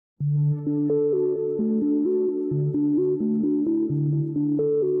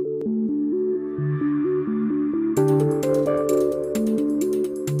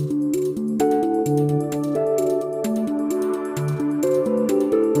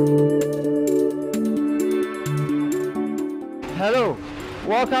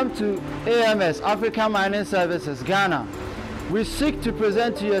Welcome to AMS, African Mining Services, Ghana. We seek to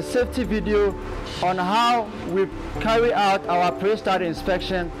present to you a safety video on how we carry out our pre-start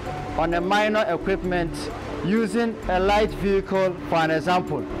inspection on a minor equipment using a light vehicle for an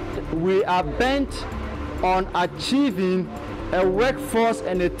example. We are bent on achieving a workforce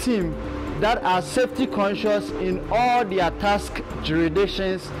and a team that are safety conscious in all their task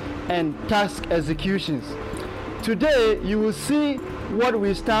jurisdictions and task executions. Today you will see what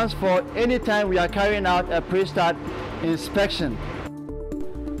we stand for anytime we are carrying out a pre-start inspection.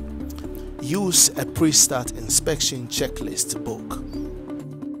 Use a pre-start inspection checklist book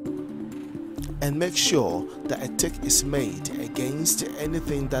and make sure that a tick is made against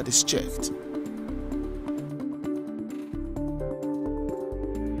anything that is checked.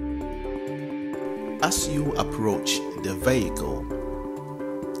 As you approach the vehicle,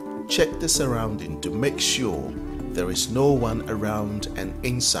 check the surrounding to make sure there is no one around and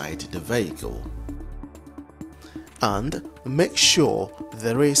inside the vehicle. And make sure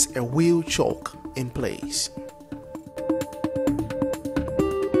there is a wheel choke in place.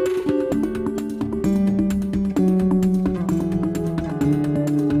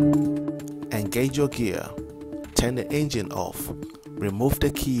 Engage your gear, turn the engine off, remove the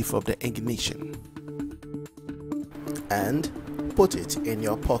key from the ignition, and put it in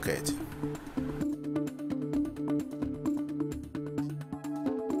your pocket.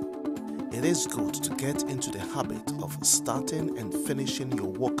 It is good to get into the habit of starting and finishing your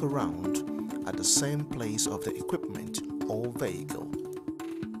walk around at the same place of the equipment or vehicle.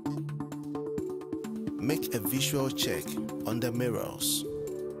 Make a visual check on the mirrors.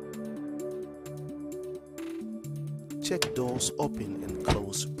 Check doors open and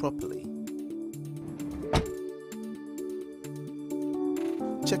close properly.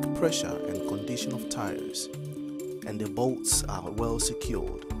 Check pressure and condition of tires, and the bolts are well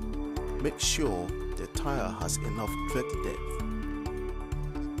secured. Make sure the tire has enough tread depth.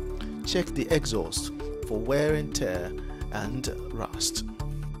 Check the exhaust for wear and tear and rust.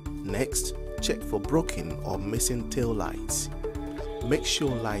 Next, check for broken or missing tail lights. Make sure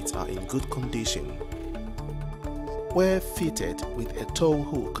lights are in good condition. Where fitted with a tow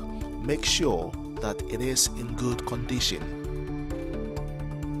hook, make sure that it is in good condition.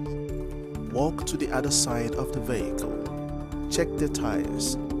 Walk to the other side of the vehicle. Check the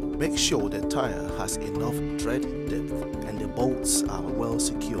tires. Make sure the tire has enough tread depth and the bolts are well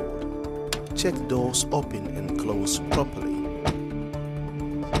secured. Check doors open and close properly.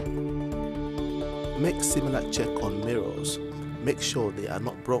 Make similar check on mirrors. Make sure they are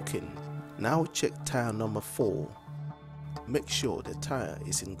not broken. Now check tire number 4. Make sure the tire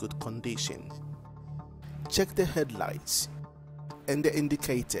is in good condition. Check the headlights and the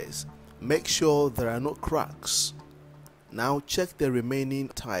indicators. Make sure there are no cracks. Now check the remaining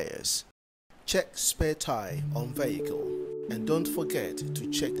tires. Check spare tire on vehicle, and don't forget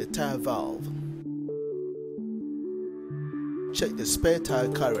to check the tire valve. Check the spare tire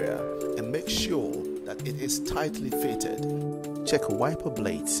carrier and make sure that it is tightly fitted. Check wiper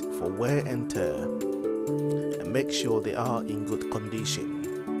blades for wear and tear and make sure they are in good condition.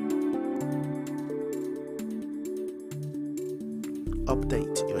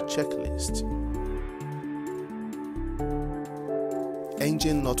 Update your checklist.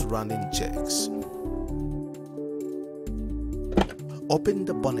 Engine not running checks. Open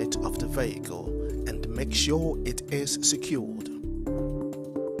the bonnet of the vehicle and make sure it is secured.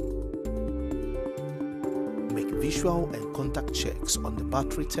 Make visual and contact checks on the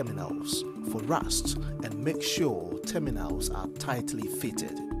battery terminals for rust and make sure terminals are tightly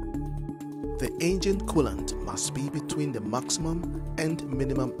fitted. The engine coolant must be between the maximum and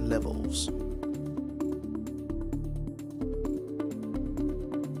minimum levels.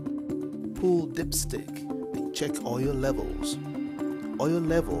 Pull dipstick and check oil levels. Oil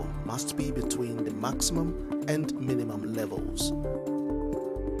level must be between the maximum and minimum levels.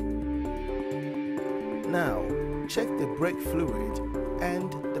 Now, check the brake fluid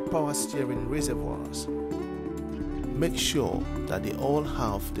and the power steering reservoirs. Make sure that they all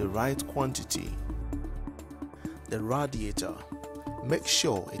have the right quantity. The radiator, make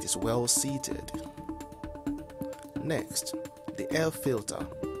sure it is well seated. Next, the air filter.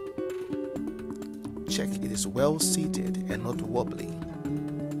 Check it is well seated and not wobbly.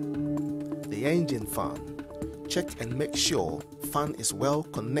 The engine fan. Check and make sure fan is well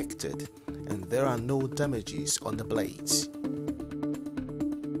connected and there are no damages on the blades.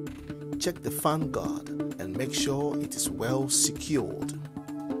 Check the fan guard and make sure it is well secured.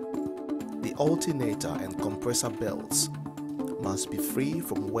 The alternator and compressor belts must be free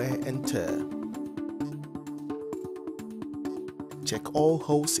from wear and tear. Check all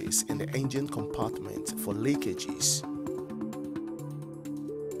hoses in the engine compartment for leakages.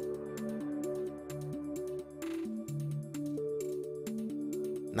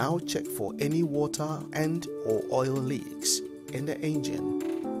 Now check for any water and/or oil leaks in the engine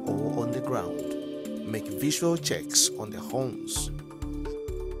or on the ground. Make visual checks on the horns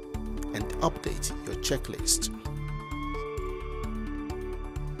and update your checklist.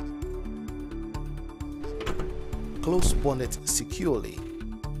 Close bonnet securely.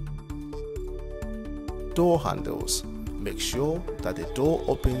 Door handles. Make sure that the door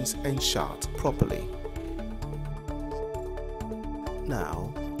opens and shuts properly.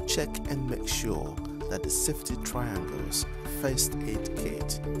 Now, check and make sure that the safety triangles, first aid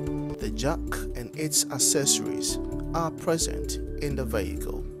kit, the jack and its accessories are present in the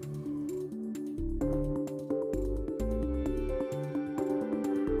vehicle.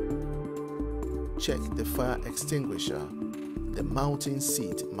 Check the fire extinguisher. The mounting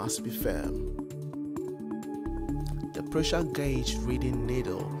seat must be firm. The pressure gauge reading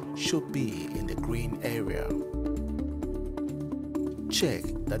needle should be in the green area. Check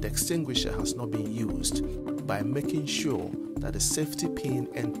that the extinguisher has not been used by making sure that the safety pin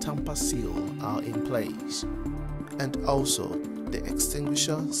and tamper seal are in place. And also, the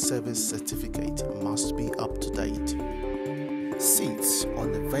extinguisher service certificate must be up to date. Seats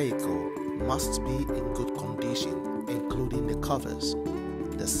on the vehicle must be in good condition, including the covers.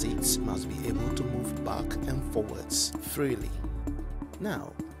 The seats must be able to move back and forwards freely.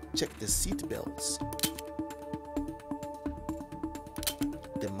 Now, check the seat belts.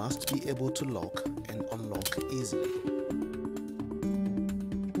 They must be able to lock and unlock easily.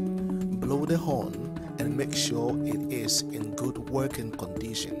 Blow the horn and make sure it is in good working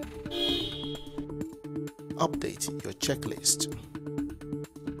condition. Update your checklist.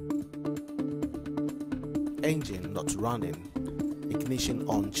 Engine not running, ignition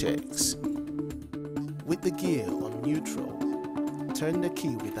on checks. With the gear on neutral, turn the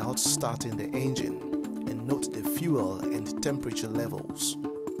key without starting the engine and note the fuel and temperature levels.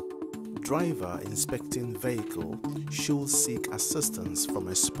 Driver inspecting vehicle should seek assistance from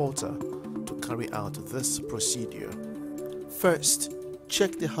a spotter to carry out this procedure. First,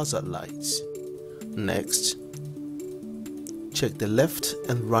 check the hazard lights. Next, check the left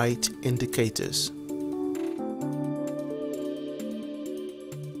and right indicators.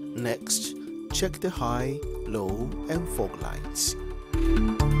 Next, check the high, low, and fog lights.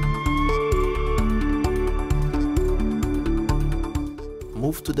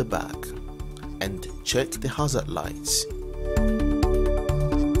 Move to the back and check the hazard lights.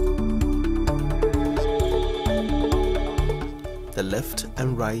 The left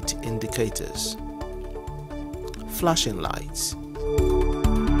and right indicators. Flashing lights.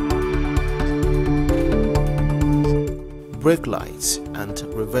 Brake lights and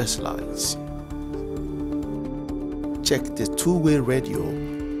reverse lights. Check the two-way radio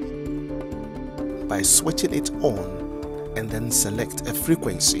by switching it on and then select a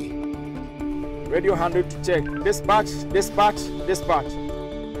frequency. Radio handle to check. Dispatch, dispatch, dispatch.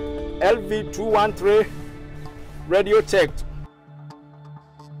 LV213, radio checked.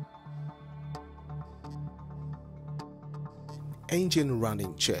 Engine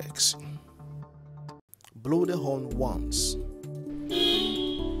running checks. Blow the horn once.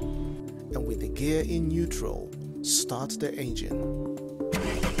 And with the gear in neutral, start the engine.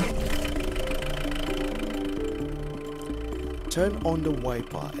 Turn on the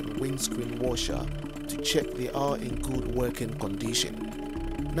wiper and windscreen washer to check they are in good working condition.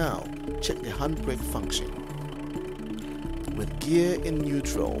 Now, check the handbrake function. With gear in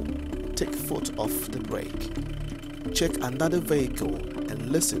neutral, take foot off the brake. Check another vehicle and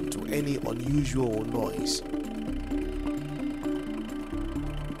listen to any unusual noise.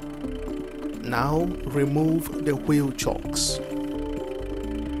 Now, remove the wheel chocks.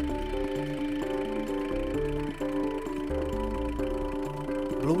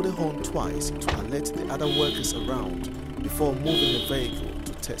 Blow the horn twice to alert the other workers around before moving the vehicle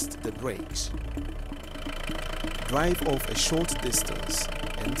to test the brakes. Drive off a short distance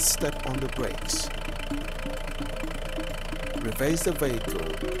and step on the brakes. Reverse the vehicle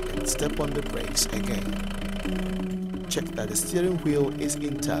and step on the brakes again. Check that the steering wheel is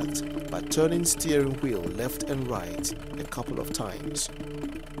intact by turning steering wheel left and right a couple of times.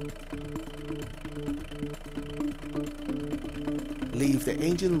 Leave the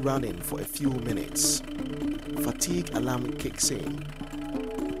engine running for a few minutes. Fatigue alarm kicks in.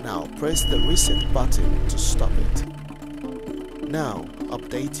 Now press the reset button to stop it. Now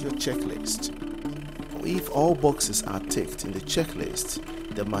update your checklist. If all boxes are ticked in the checklist,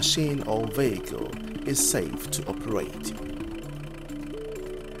 the machine or vehicle is safe to operate.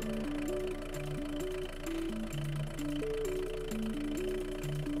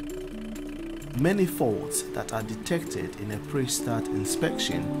 Many faults that are detected in a pre-start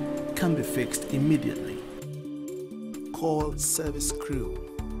inspection can be fixed immediately. Call service crew